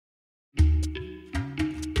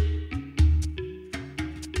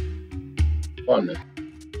1.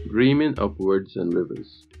 Dreaming of words and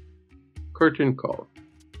rivers. Curtain call.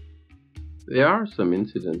 There are some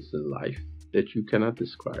incidents in life that you cannot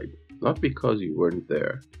describe, not because you weren't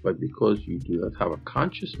there, but because you do not have a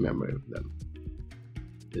conscious memory of them.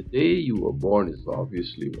 The day you were born is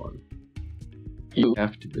obviously one. You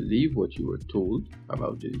have to believe what you were told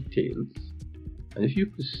about the details, and if you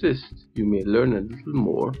persist, you may learn a little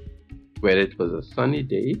more, whether it was a sunny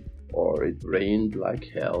day or it rained like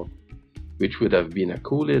hell, which would have been a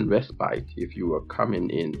cooling respite if you were coming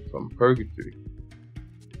in from purgatory.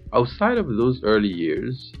 Outside of those early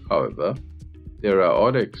years, however, there are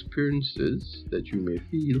other experiences that you may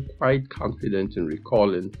feel quite confident in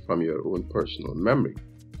recalling from your own personal memory.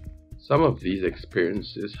 Some of these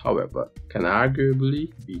experiences, however, can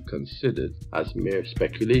arguably be considered as mere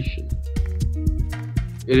speculation.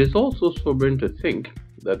 It is also sobering to think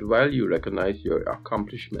that while you recognize your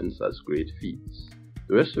accomplishments as great feats,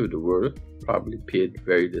 the rest of the world probably paid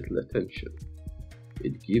very little attention.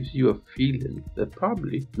 It gives you a feeling that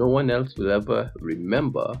probably no one else will ever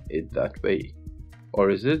remember it that way. Or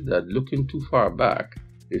is it that looking too far back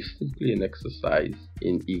is simply an exercise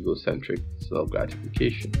in egocentric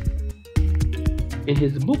self-gratification? In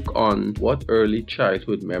his book on What Early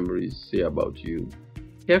Childhood Memories Say About You,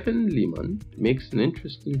 Kevin Lehman makes an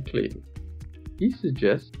interesting claim. He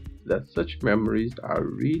suggests that such memories are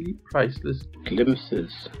really priceless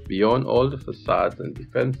glimpses beyond all the facades and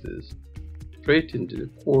defenses, straight into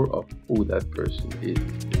the core of who that person is.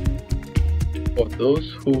 For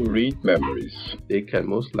those who read memories, they can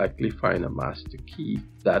most likely find a master key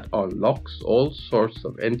that unlocks all sorts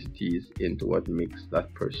of entities into what makes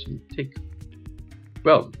that person tick.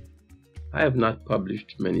 Well, I have not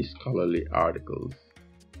published many scholarly articles,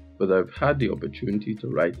 but I've had the opportunity to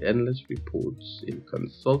write endless reports in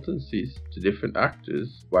consultancies to different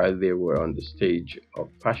actors while they were on the stage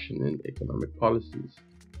of fashioning economic policies.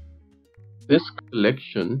 This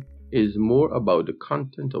collection is more about the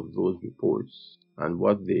content of those reports and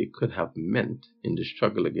what they could have meant in the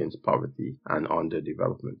struggle against poverty and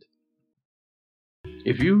underdevelopment.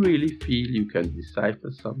 If you really feel you can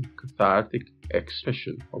decipher some cathartic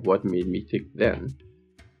expression of what made me tick then,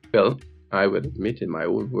 well, I would admit in my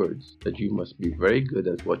own words that you must be very good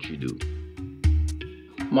at what you do.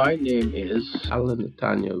 My name is Alan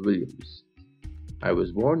Nathaniel Williams. I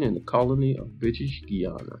was born in the colony of British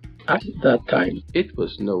Guiana. At that time, it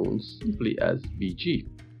was known simply as BG.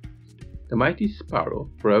 The mighty sparrow,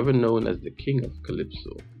 forever known as the King of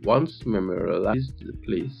Calypso, once memorialized the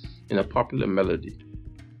place in a popular melody.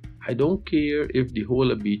 I don't care if the whole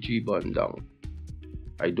of BG burned down.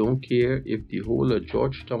 I don't care if the whole of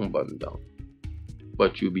Georgetown burned down.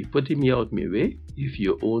 But you be putting me out my way if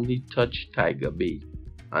you only touch Tiger Bay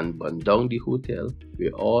and burn down the hotel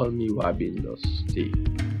where all me wabbing does stay.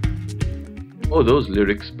 Oh, those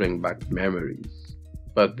lyrics bring back memories,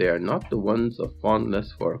 but they are not the ones of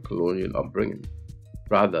fondness for a colonial upbringing.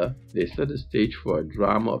 Rather, they set the stage for a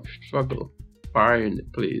drama of struggle, fire in the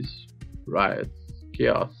place, riots,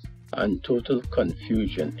 chaos, and total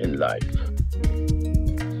confusion in life.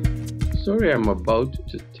 The story I'm about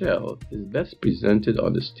to tell is best presented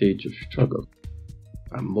on the stage of struggle,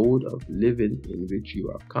 a mode of living in which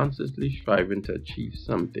you are constantly striving to achieve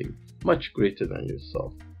something much greater than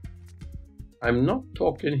yourself. I'm not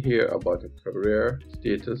talking here about a career,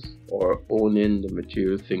 status, or owning the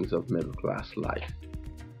material things of middle-class life.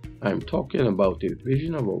 I'm talking about a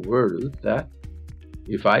vision of a world that,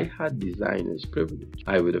 if I had designer's privilege,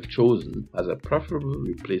 I would have chosen as a preferable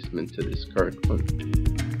replacement to this current one.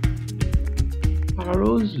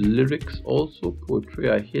 Sparrow's lyrics also portray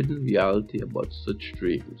a hidden reality about such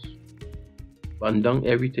dreams. Burn down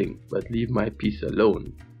everything but leave my peace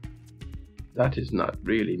alone. That is not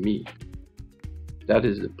really me. That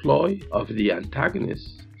is the ploy of the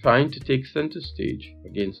antagonist trying to take center stage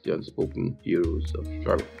against the unspoken heroes of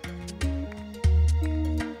struggle.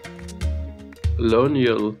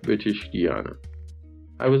 Colonial British Guiana.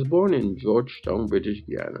 I was born in Georgetown, British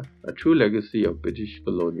Guiana, a true legacy of British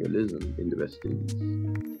colonialism in the West Indies.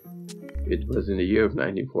 It was in the year of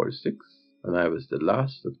 1946, and I was the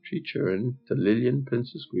last of 3 children to Lillian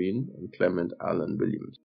Princess Green and Clement Allen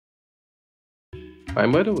Williams. My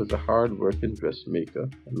mother was a hard-working dressmaker,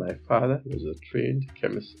 and my father was a trained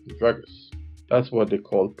chemist and druggist. That's what they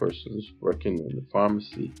called persons working in the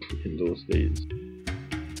pharmacy in those days.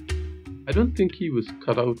 I don't think he was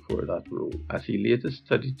cut out for that role, as he later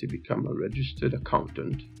studied to become a registered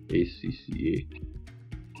accountant, ACCA,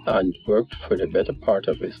 and worked for the better part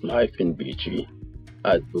of his life in BG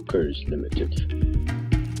at Booker's Limited.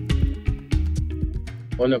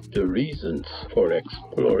 One of the reasons for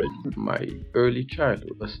exploring my early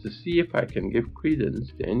childhood was to see if I can give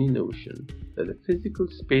credence to any notion that the physical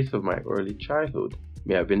space of my early childhood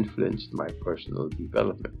may have influenced my personal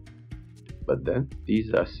development. But then,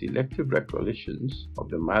 these are selective recollections of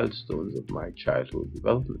the milestones of my childhood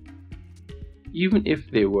development. Even if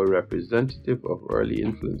they were representative of early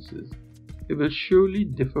influences, they will surely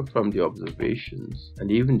differ from the observations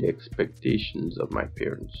and even the expectations of my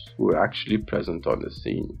parents, who were actually present on the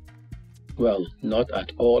scene. Well, not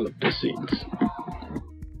at all of the scenes.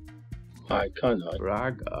 I cannot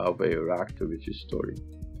brag of a rag-to-rich story.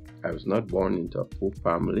 I was not born into a poor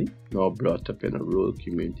family, nor brought up in a rural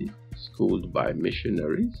community, schooled by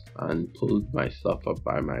missionaries, and pulled myself up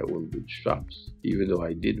by my own bootstraps, even though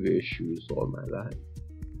I did wear shoes all my life.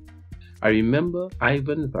 I remember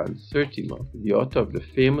Ivan van Sertima, the author of the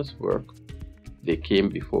famous work They Came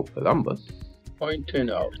Before Columbus,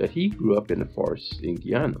 pointing out that he grew up in a forest in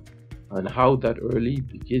Guyana, and how that early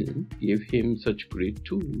beginning gave him such great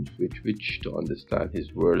tools with which to understand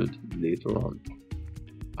his world later on.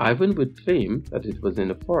 Ivan would claim that it was in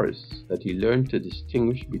the forest that he learned to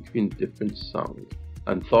distinguish between different sounds,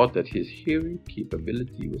 and thought that his hearing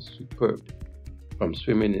capability was superb. From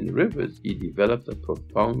swimming in rivers, he developed a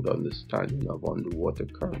profound understanding of underwater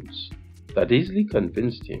currents that easily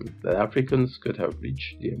convinced him that Africans could have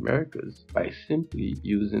reached the Americas by simply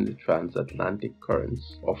using the transatlantic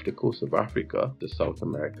currents off the coast of Africa to South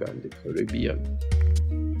America and the Caribbean.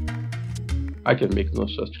 I can make no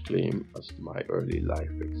such claim as to my early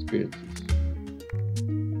life experiences.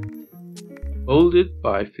 Bolded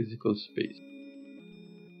by physical space.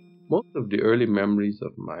 Most of the early memories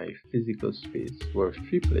of my physical space were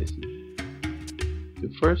three places.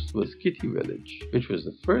 The first was Kitty Village, which was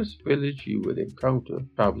the first village you would encounter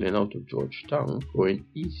traveling out of Georgetown going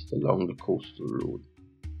east along the coastal road.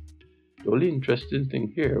 The only interesting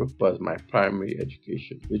thing here was my primary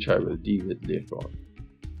education, which I will deal with later on.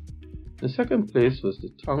 The second place was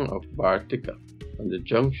the town of Bartica, on the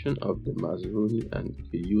junction of the Mazaruni and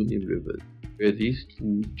Guyanese rivers, where these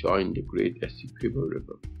two join the great Essequibo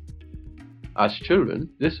River. As children,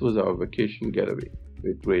 this was our vacation getaway,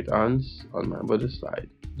 with great aunts on my mother's side,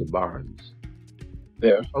 the Barnes.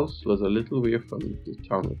 Their house was a little way from the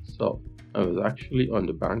town itself, and was actually on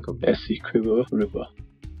the bank of the Essequibo River.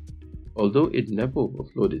 Although it never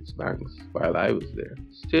overflowed its banks while I was there,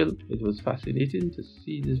 still it was fascinating to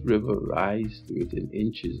see this river rise to within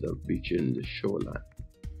inches of reaching the shoreline.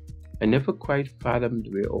 I never quite fathomed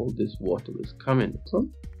where all this water was coming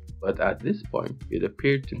from, but at this point it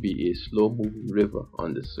appeared to be a slow-moving river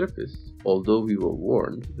on the surface, although we were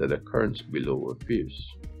warned that the currents below were fierce.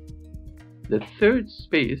 The third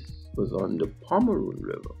space was on the Pomeroon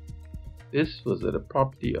River. This was at the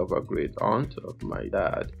property of a great aunt of my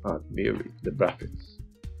dad, Aunt Mary, the Braffets.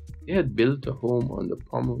 They had built a home on the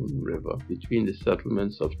Pomeroon River between the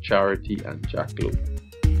settlements of Charity and Jackalope.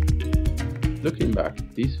 Looking back,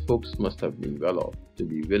 these folks must have been well off to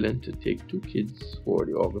be willing to take two kids for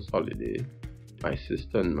the August holiday, my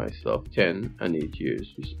sister and myself, 10 and 8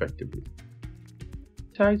 years respectively.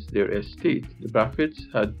 Besides their estate, the Braffets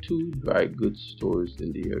had two dry goods stores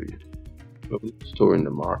in the area. A store in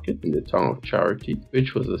the market in the town of Charity,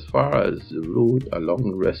 which was as far as the road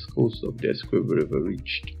along the west coast of the Essequibo River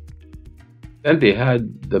reached. Then they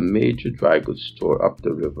had the major dry goods store up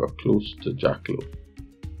the river close to Jackalope.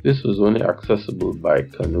 This was only accessible by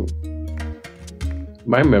canoe.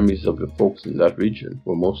 My memories of the folks in that region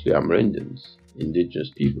were mostly Amerindians,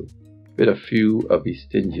 indigenous people, with a few of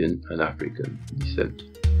East Indian and African descent.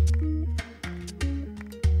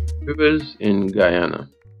 Rivers in Guyana.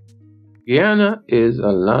 Guyana is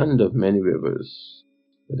a land of many rivers,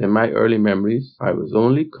 but in my early memories, I was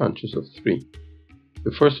only conscious of three.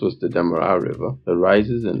 The first was the Demerara River that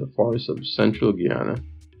rises in the forests of central Guyana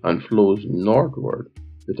and flows northward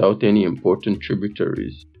without any important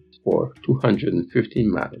tributaries for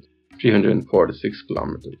 215 miles, 346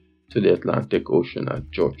 kilometers, to the Atlantic Ocean at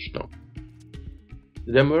Georgetown.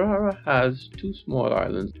 The Demerara has two small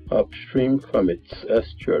islands upstream from its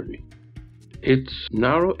estuary. Its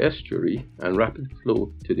narrow estuary and rapid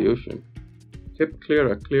flow to the ocean kept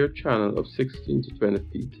clear a clear channel of 16 to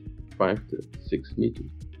 20 feet, 5 to 6 meters.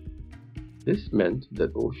 This meant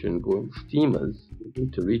that ocean-going steamers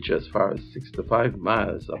needed to reach as far as 65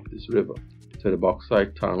 miles up this river to the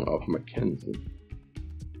bauxite town of Mackenzie.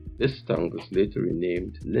 This town was later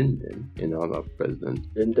renamed Linden in honor of President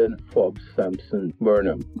Lyndon Forbes Sampson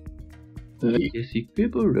Burnham. The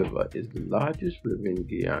Essequibo River is the largest river in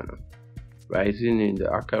Guyana, rising in the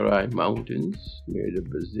Acarai Mountains near the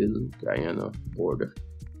Brazil-Guyana border.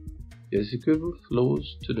 The Essequibo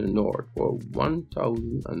flows to the north for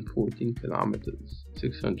 1,014 kilometers,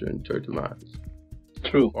 630 miles,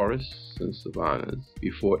 through forests and savannas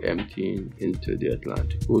before emptying into the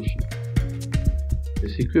Atlantic Ocean. The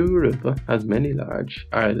Essequibo River has many large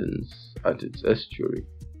islands at its estuary,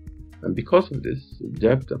 and because of this, the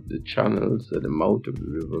depth of the channels at the mouth of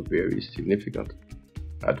the river varies significantly.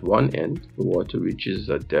 At one end, the water reaches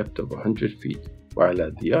a depth of 100 feet, while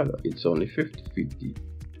at the other, it's only 50 feet deep.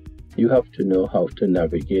 You have to know how to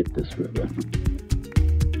navigate this river.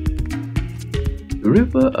 The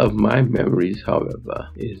river of my memories, however,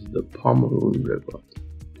 is the Pomeroon River,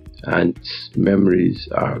 and its memories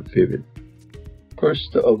are vivid.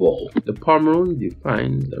 First of all, the Pomeroon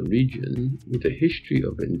defines a region with a history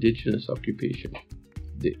of indigenous occupation.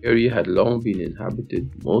 The area had long been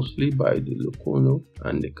inhabited mostly by the Lokono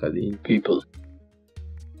and the Colonial people.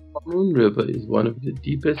 The Pomeroon River is one of the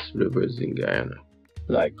deepest rivers in Guyana.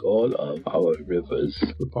 Like all of our rivers,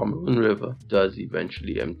 the Pomeroon River does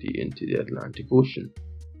eventually empty into the Atlantic Ocean.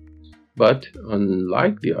 But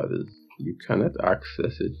unlike the others, you cannot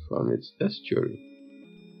access it from its estuary.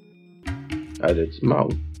 At its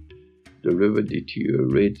mouth, the river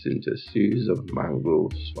deteriorates into a series of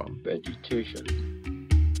mangrove swamp vegetation.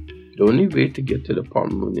 The only way to get to the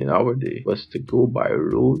Pomeroon in our day was to go by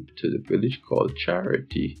road to the village called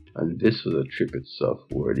Charity, and this was a trip itself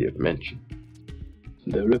worthy of mention.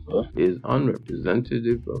 The river is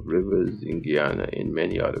unrepresentative of rivers in Guyana in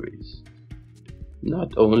many other ways.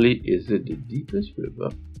 Not only is it the deepest river,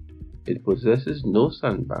 it possesses no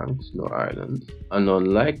sandbanks nor islands, and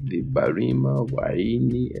unlike the Barima,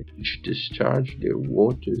 Waini, which discharge their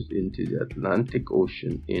waters into the Atlantic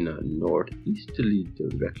Ocean in a northeasterly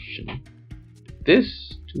direction,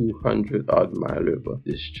 this 200-odd-mile river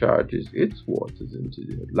discharges its waters into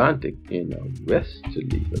the Atlantic in a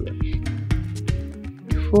westerly direction.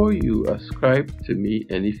 Before you ascribe to me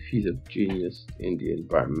any feat of genius in the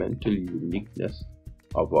environmental uniqueness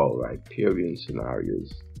of our riparian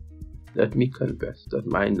scenarios, let me confess that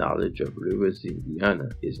my knowledge of rivers in Guyana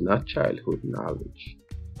is not childhood knowledge.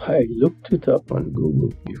 I looked it up on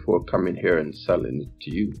Google before coming here and selling it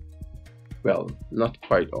to you. Well, not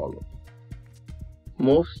quite all of it.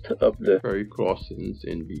 Most of the ferry crossings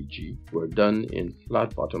in BG were done in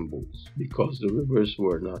flat-bottom boats because the rivers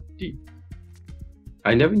were not deep.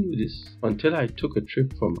 I never knew this until I took a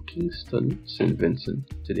trip from Kingston, St.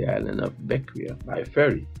 Vincent to the island of Bequia by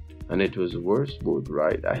ferry, and it was the worst boat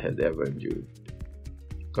ride I had ever endured.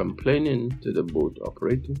 Complaining to the boat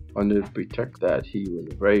operator under the pretext that he was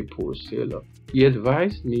a very poor sailor, he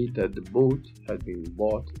advised me that the boat had been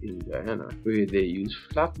bought in Guyana, where they use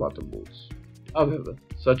flat-bottom boats. However,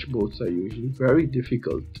 such boats are usually very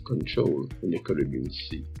difficult to control in the Caribbean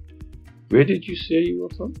Sea. Where did you say you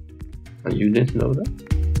were from? And you didn't know that?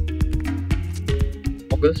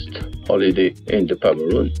 August holiday in the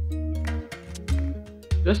Pomeroon.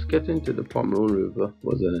 Just getting to the Pomeroon River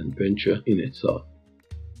was an adventure in itself.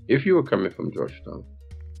 If you were coming from Georgetown,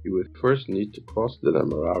 you would first need to cross the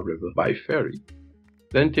Demerara River by ferry,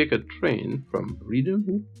 then take a train from Breeden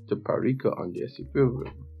Hoop to Parika on the Essequibo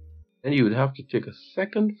River. Then you would have to take a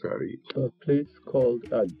second ferry to a place called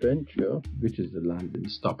Adventure, which is the landing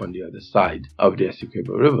stop on the other side of the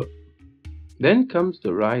Essequibo River. Then comes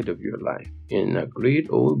the ride of your life in a great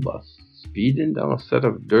old bus speeding down a set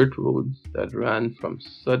of dirt roads that ran from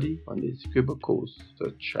Suddy on the Essequibo coast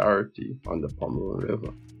to Charity on the Pomeroon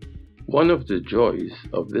River. One of the joys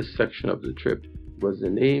of this section of the trip was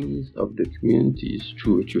the names of the communities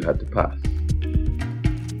through which you had to pass.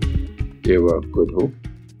 They were Good Hope,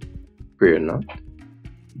 Fear Not,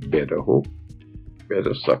 Better Hope,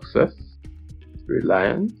 Better Success,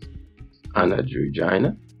 Reliance, Anna's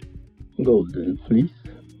Regina, Golden Fleece,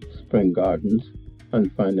 Spring Gardens,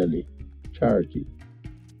 and finally, Charity.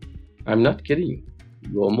 I'm not kidding you.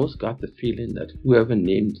 You almost got the feeling that whoever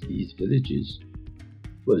named these villages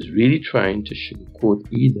was really trying to sugarcoat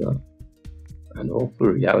either an awful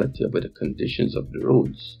reality about the conditions of the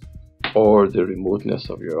roads or the remoteness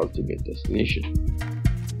of your ultimate destination.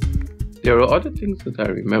 There are other things that I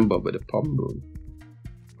remember about the Pomeroon.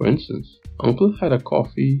 For instance, Uncle had a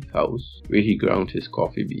coffee house where he ground his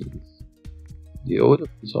coffee beans. The odor of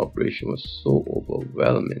this operation was so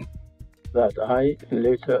overwhelming that I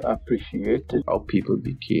later appreciated how people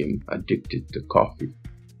became addicted to coffee.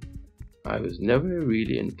 I was never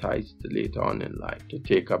really enticed later on in life to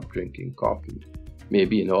take up drinking coffee.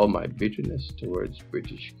 Maybe in all my bitterness towards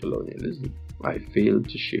British colonialism, I failed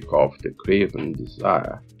to shake off the craven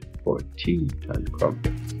desire for tea and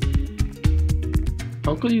crumpets.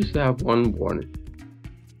 Uncle used to have one warning: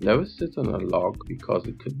 never sit on a log because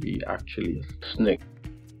it could be actually a snake.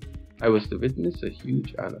 I was to witness a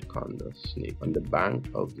huge anaconda snake on the bank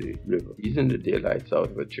of the river, teasing the daylights out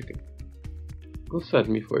of a chicken. Uncle sent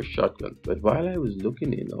me for a shotgun, but while I was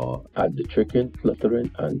looking in awe at the chicken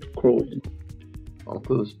fluttering and crowing,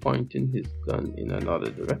 Uncle was pointing his gun in another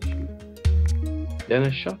direction. Then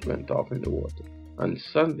a shot went off in the water, and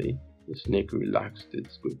suddenly the snake relaxed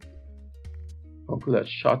its grip. Uncle had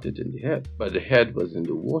shot it in the head, but the head was in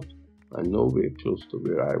the water and nowhere close to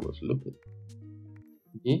where I was looking.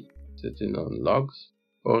 Me, sitting on logs,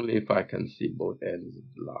 only if I can see both ends of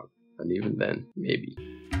the log, and even then, maybe.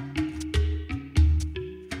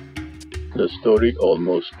 The story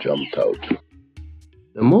almost jumped out.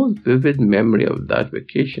 The most vivid memory of that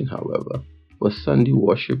vacation, however, was Sunday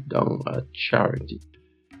worship down at Charity.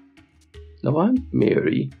 Now, Aunt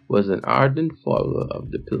Mary was an ardent follower of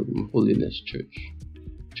the Pilgrim Holiness Church.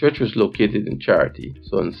 The church was located in Charity,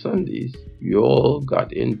 so on Sundays, we all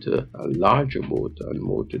got into a larger boat and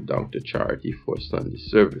motored down to Charity for Sunday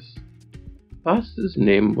service. The pastor's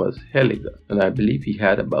name was Heliger, and I believe he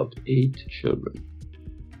had about 8 children.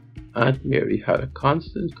 Aunt Mary had a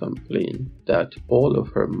constant complaint that all of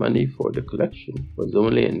her money for the collection was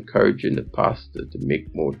only encouraging the pastor to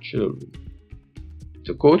make more children.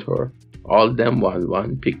 To quote her, "All them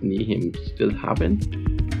one pick me him still haven't."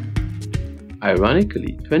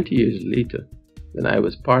 Ironically, 20 years later, when I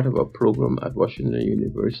was part of a program at Washington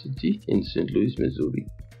University in St. Louis, Missouri,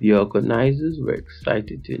 the organizers were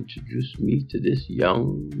excited to introduce me to this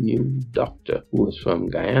young, new doctor who was from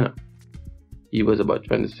Guyana. He was about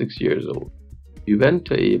 26 years old. We went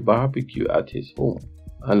to a barbecue at his home,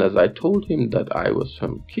 and as I told him that I was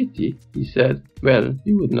from Kitty, he said, "Well,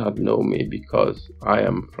 you would not know me because I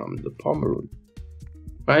am from the Pomeroon."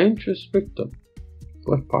 My interest picked up.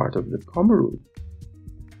 What part of the Pomeroon?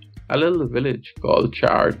 "A little village called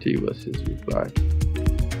Charity," was his reply.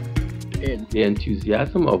 In the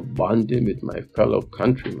enthusiasm of bonding with my fellow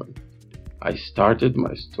countrymen, I started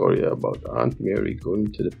my story about Aunt Mary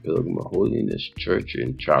going to the Pilgrim Holiness Church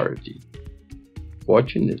in Charity.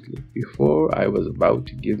 Fortunately, before I was about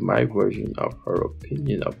to give my version of her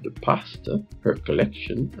opinion of the pastor, her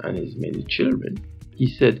collection, and his many children, he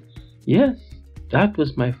said, "Yes, that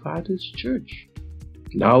was my father's church."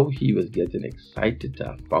 Now he was getting excited to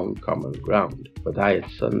have found common ground, but I had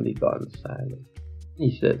suddenly gone silent.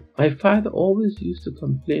 He said, "My father always used to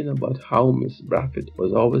complain about how Miss Brackett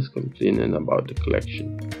was always complaining about the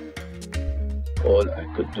collection." All I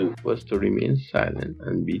could do was to remain silent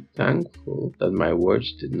and be thankful that my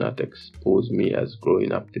words did not expose me as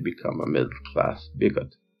growing up to become a middle-class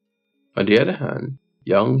bigot. On the other hand,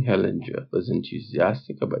 young Hellinger was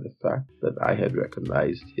enthusiastic about the fact that I had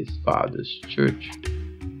recognized his father's church.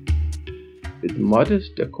 With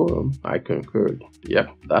modest decorum, I concurred, "Yep,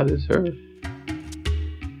 that is her."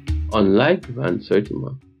 Unlike Van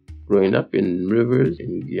Sertima, growing up in rivers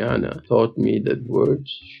in Guyana taught me that words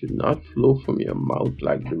should not flow from your mouth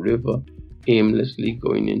like the river aimlessly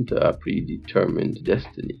going into a predetermined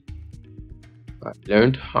destiny. I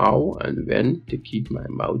learned how and when to keep my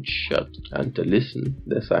mouth shut and to listen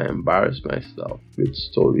lest I embarrass myself with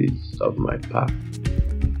stories of my past.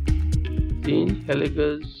 Seeing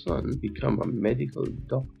Heliger's son become a medical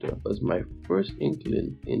doctor was my first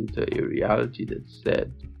inkling into a reality that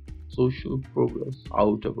said social progress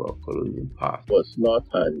out of our colonial past was not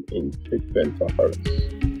an infrequent occurrence.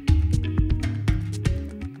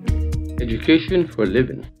 Education for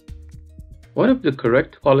living. One of the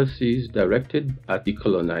correct policies directed at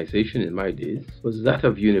decolonization in my days was that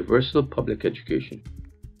of universal public education.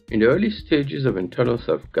 In the early stages of internal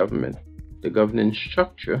self-government, the governing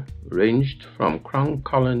structure ranged from crown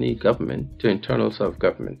colony government to internal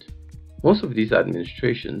self-government. Most of these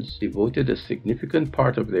administrations devoted a significant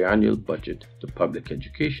part of their annual budget to public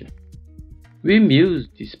education. We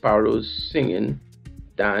mused the sparrows singing,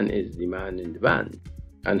 "Dan is the man in the van,"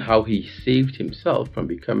 and how he saved himself from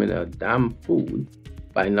becoming a damn fool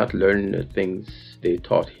by not learning the things they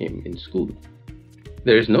taught him in school.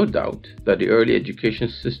 There is no doubt that the early education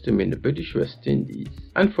system in the British West Indies,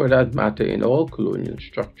 and for that matter in all colonial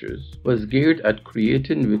structures, was geared at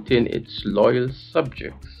creating within its loyal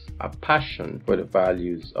subjects a passion for the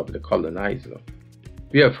values of the colonizer.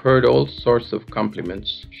 We have heard all sorts of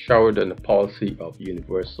compliments showered on the policy of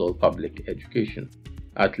universal public education,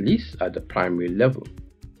 at least at the primary level,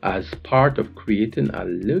 as part of creating a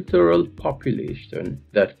literal population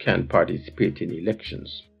that can participate in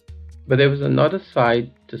elections. But there was another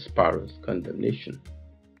side to Sparrow's condemnation.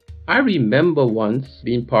 I remember once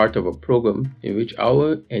being part of a program in which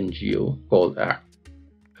our NGO, called ACT,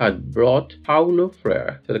 had brought Paulo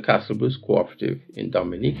Freire to the Castle Bruce Cooperative in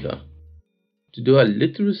Dominica. to do a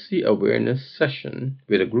literacy awareness session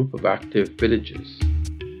with a group of active villagers.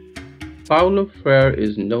 Paulo Freire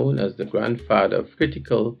is known as the grandfather of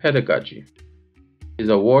critical pedagogy. His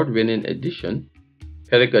award-winning edition,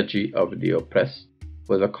 Pedagogy of the Oppressed,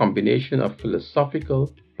 was a combination of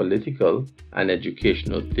philosophical, political, and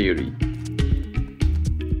educational theory.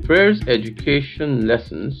 Freire's education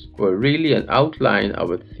lessons were really an outline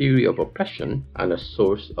of a theory of oppression and a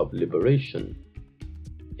source of liberation.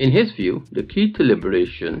 In his view, the key to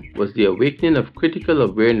liberation was the awakening of critical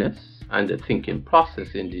awareness and the thinking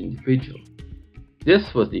process in the individual.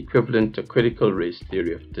 This was the equivalent to critical race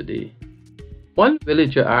theory of today. One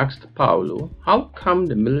villager asked Paulo how come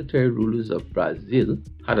the military rulers of Brazil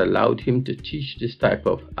had allowed him to teach this type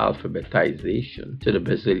of alphabetization to the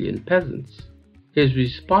Brazilian peasants. His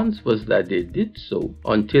response was that they did so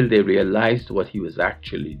until they realized what he was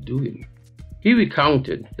actually doing. He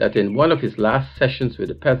recounted that in one of his last sessions with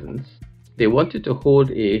the peasants, they wanted to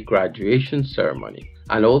hold a graduation ceremony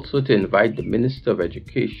and also to invite the Minister of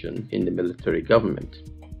Education in the military government.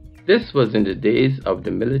 This was in the days of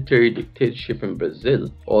the military dictatorship in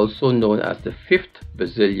Brazil, also known as the Fifth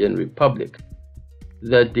Brazilian Republic.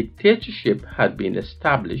 The dictatorship had been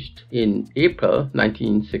established in April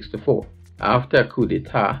 1964 after a coup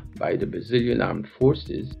d'etat by the Brazilian armed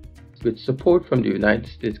forces with support from the United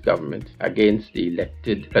States government against the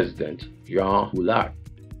elected president Jean Goulart.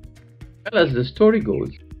 Well, as the story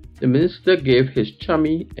goes, the minister gave his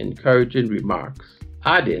chummy, encouraging remarks,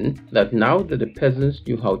 adding that now that the peasants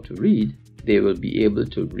knew how to read, they will be able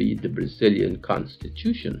to read the Brazilian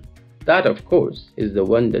Constitution. That, of course, is the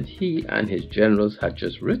one that he and his generals had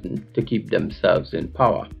just written to keep themselves in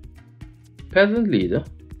power. The peasant leader,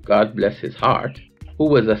 God bless his heart, who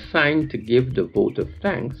was assigned to give the vote of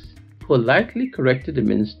thanks, politely corrected the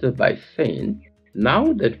minister by saying,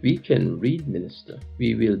 "Now that we can read, minister,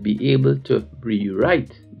 we will be able to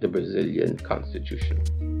rewrite the Brazilian Constitution."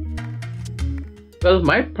 Well,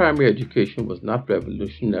 my primary education was not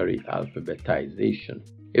revolutionary alphabetization.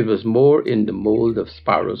 It was more in the mold of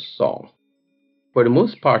Sparrow's song. For the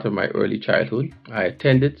most part of my early childhood, I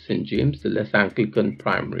attended St. James the Less Anglican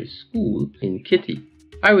Primary School in Kitty.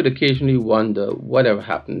 I would occasionally wonder whatever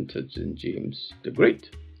happened to St. James the Great.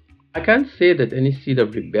 I can't say that any seed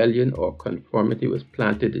of rebellion or conformity was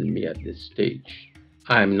planted in me at this stage.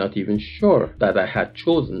 I am not even sure that I had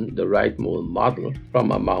chosen the right role model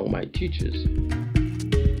from among my teachers.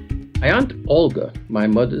 My Aunt Olga, my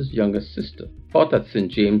mother's younger sister, taught at St.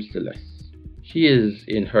 James the Less. She is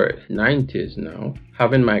in her 90s now,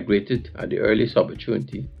 having migrated at the earliest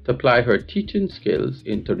opportunity to apply her teaching skills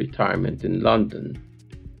into retirement in London.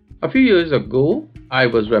 A few years ago, I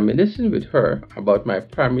was reminiscing with her about my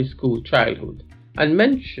primary school childhood and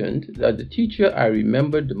mentioned that the teacher I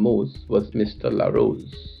remembered the most was Mr.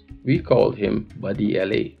 LaRose. We called him Buddy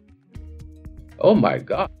L.A. "Oh my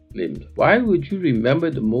God, Lim, why would you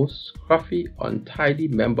remember the most scruffy, untidy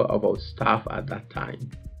member of our staff at that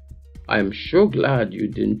time? I am sure glad you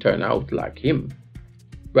didn't turn out like him."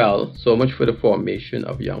 Well, so much for the formation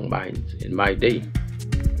of young minds in my day.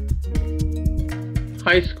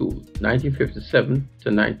 High school, 1957 to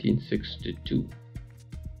 1962.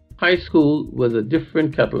 High school was a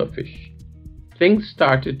different kettle of fish. Things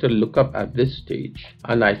started to look up at this stage,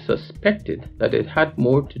 and I suspected that it had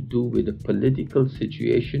more to do with the political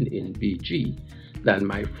situation in BG than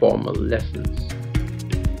my formal lessons.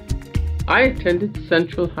 I attended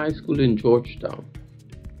Central High School in Georgetown.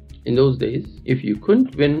 In those days, if you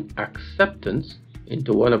couldn't win acceptance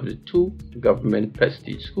into one of the two government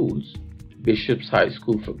prestige schools, Bishop's High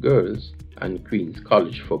School for girls and Queen's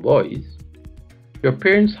College for boys, your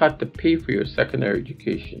parents had to pay for your secondary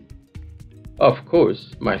education. Of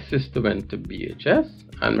course, my sister went to BHS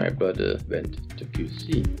and my brother went to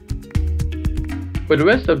QC. For the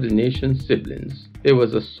rest of the nation's siblings, there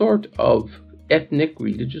was a sort of ethnic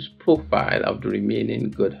religious profile of the remaining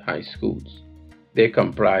good high schools. They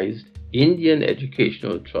comprised Indian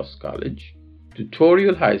Educational Trust College,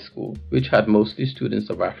 Tutorial High School, which had mostly students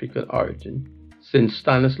of African origin, St.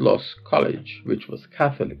 Stanislaus College, which was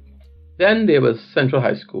Catholic. Then there was Central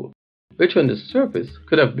High School, which on the surface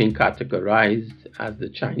could have been categorized as the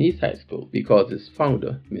Chinese high school because its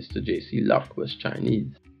founder, Mr. J.C. Locke, was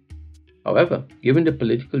Chinese. However, given the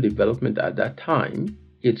political development at that time,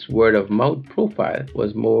 its word-of-mouth profile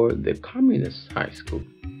was more the communist high school.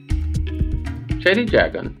 Chetty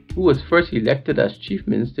Jagan, who was first elected as Chief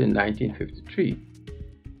Minister in 1953,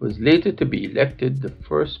 was later to be elected the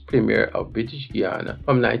first Premier of British Guiana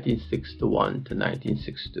from 1961 to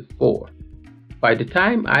 1964. By the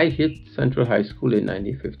time I hit Central High School in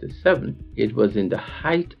 1957, it was in the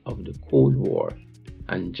height of the Cold War,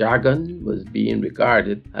 and jargon was being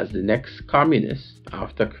regarded as the next communist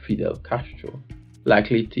after Fidel Castro,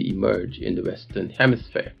 likely to emerge in the Western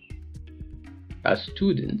Hemisphere. As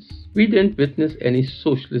students, we didn't witness any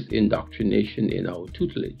socialist indoctrination in our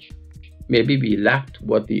tutelage. Maybe we lacked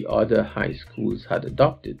what the other high schools had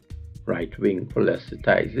adopted, right-wing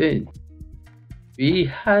politicizing. We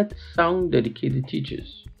had sound, dedicated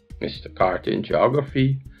teachers, Mr. Carter in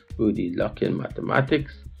geography, Rudy Luck in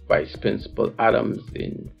mathematics, Vice Principal Adams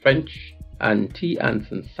in French, and T.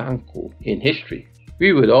 Anson Sanko in history.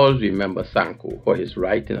 We would always remember Sanko for his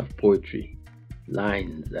writing of poetry,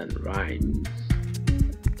 lines and rhymes.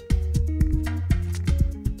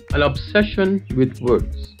 An obsession with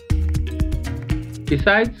words.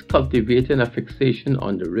 Besides cultivating a fixation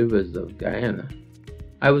on the rivers of Guyana,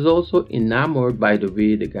 I was also enamored by the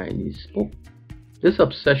way the Guyanese spoke. This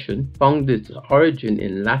obsession found its origin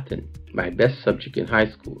in Latin, my best subject in high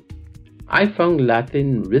school. I found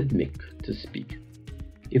Latin rhythmic to speak.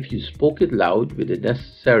 If you spoke it loud with the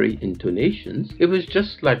necessary intonations, it was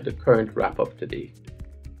just like the current rap of today.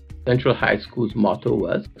 Central High School's motto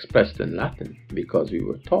was expressed in Latin because we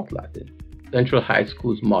were taught Latin. Central High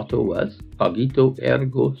School's motto was cogito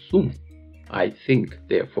ergo sum, I think,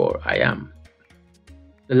 therefore I am.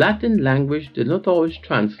 The Latin language did not always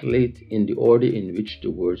translate in the order in which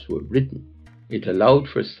the words were written. It allowed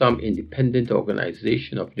for some independent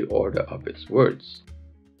organization of the order of its words.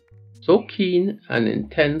 So keen and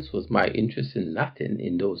intense was my interest in Latin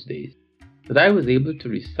in those days that I was able to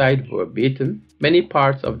recite verbatim many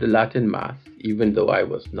parts of the Latin Mass, even though I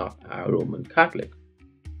was not a Roman Catholic.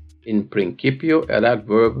 In principio erat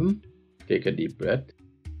verbum, take a deep breath,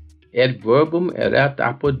 et verbum erat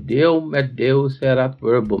apud Deum et Deus erat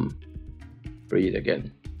verbum. Breathe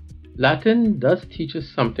again. Latin does teach us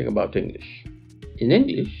something about English. In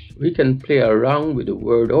English, we can play around with the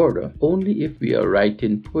word order only if we are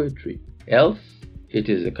writing poetry. Else, it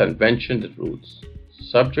is a convention that rules.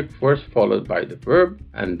 Subject first followed by the verb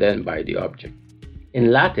and then by the object.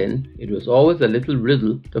 In Latin, it was always a little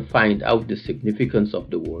riddle to find out the significance of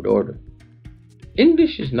the word order.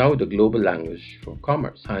 English is now the global language for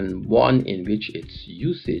commerce, and one in which its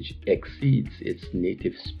usage exceeds its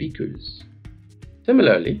native speakers.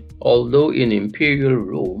 Similarly, although in Imperial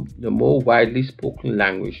Rome the more widely spoken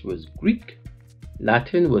language was Greek,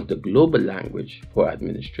 Latin was the global language for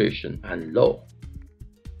administration and law.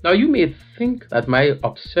 Now you may think that my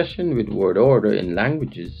obsession with word order in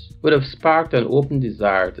languages would have sparked an open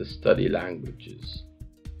desire to study languages.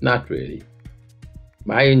 Not really.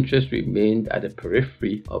 My interest remained at the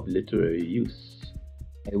periphery of literary use.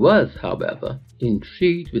 I was, however,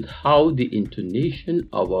 intrigued with how the intonation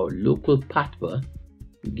of our local patois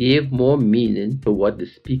gave more meaning to what the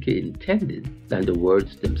speaker intended than the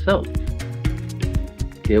words themselves.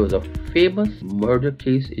 There was a famous murder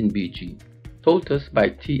case in BG, told us by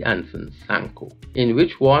T. Anson Sanko, in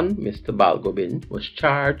which one Mr. Balgobin was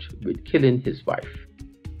charged with killing his wife.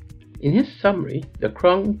 In his summary, the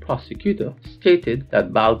Crown prosecutor stated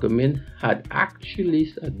that Balgobin had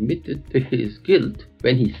actually admitted to his guilt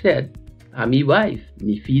when he said, "A me wife,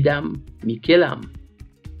 me feed am, me kill am."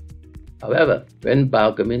 However, when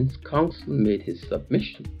Balgobin's counsel made his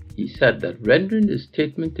submission, he said that rendering the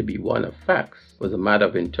statement to be one of facts was a matter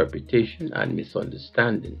of interpretation and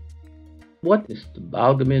misunderstanding. What Mr.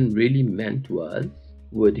 Balgobin really meant was,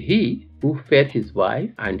 would he, who fed his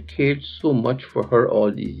wife and cared so much for her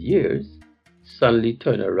all these years, suddenly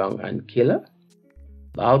turn around and kill her?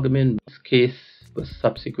 Balgobin's case was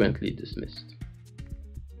subsequently dismissed.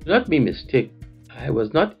 Do not be mistaken, I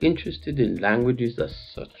was not interested in languages as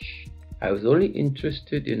such. I was only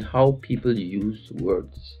interested in how people used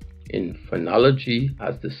words, in phonology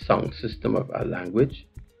as the sound system of a language,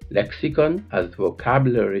 lexicon as the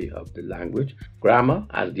vocabulary of the language, grammar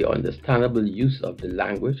as the understandable use of the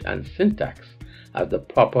language, and syntax as the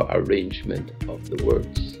proper arrangement of the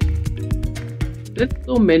words. Since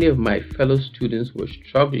so many of my fellow students were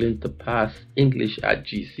struggling to pass English at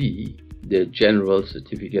GCE, the General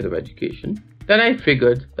Certificate of Education, then I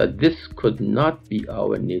figured that this could not be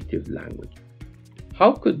our native language.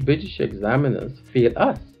 How could British examiners fail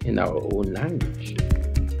us in our own language?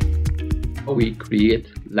 We create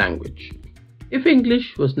language. If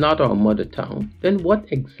English was not our mother tongue, then what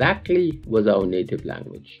exactly was our native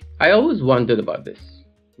language? I always wondered about this.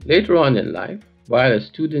 Later on in life, while a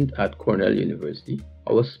student at Cornell University,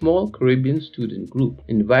 our small Caribbean student group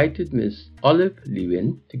invited Ms. Olive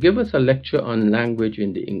Lewin to give us a lecture on language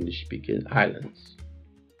in the English-speaking islands.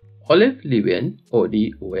 Olive Lewin,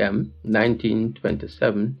 ODOM,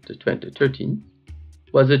 1927 to 2013,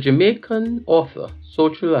 was a Jamaican author,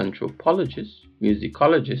 social anthropologist,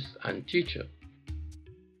 musicologist, and teacher.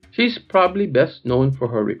 She's probably best known for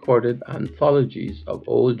her recorded anthologies of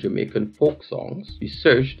old Jamaican folk songs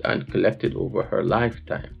researched and collected over her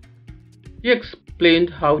lifetime. She explained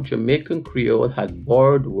how Jamaican Creole had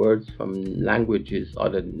borrowed words from languages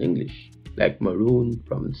other than English, like maroon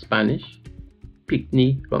from Spanish,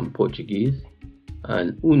 picnic from Portuguese,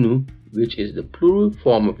 and unu, which is the plural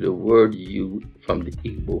form of the word you from the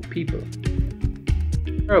Igbo people.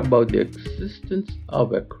 About the existence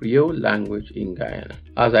of a Creole language in Guyana,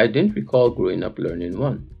 as I didn't recall growing up learning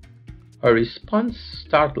one. Her response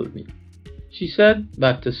startled me. She said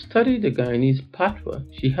that to study the Guyanese patois,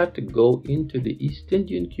 she had to go into the East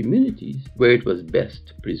Indian communities where it was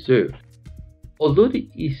best preserved. Although the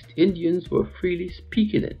East Indians were freely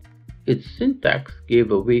speaking it, its syntax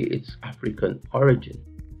gave away its African origin.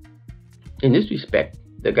 In this respect,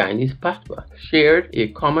 the Guyanese patois shared a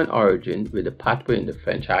common origin with the patois in the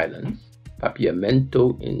French islands,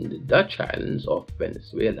 papiamento in the Dutch islands of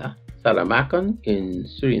Venezuela, Salamacan in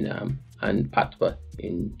Suriname, and patois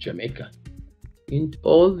in Jamaica. In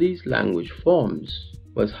all these language forms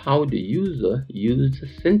was how the user used the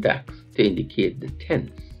syntax to indicate the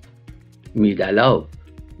tense. Me da love,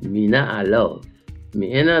 me na I love,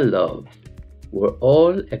 me in a love were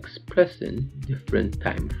all expressing different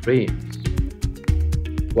time frames.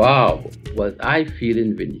 Wow, was I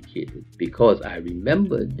feeling vindicated, because I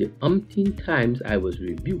remembered the umpteen times I was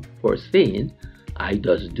rebuked for saying, I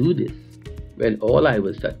does do this, when all I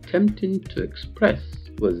was attempting to express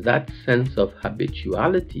was that sense of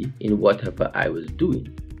habituality in whatever I was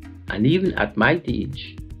doing. And even at my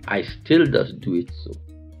age, I still does do it so.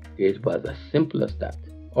 It was as simple as that,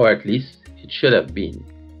 or at least it should have been.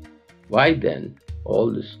 Why then all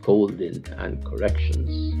the scolding and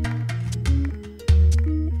corrections?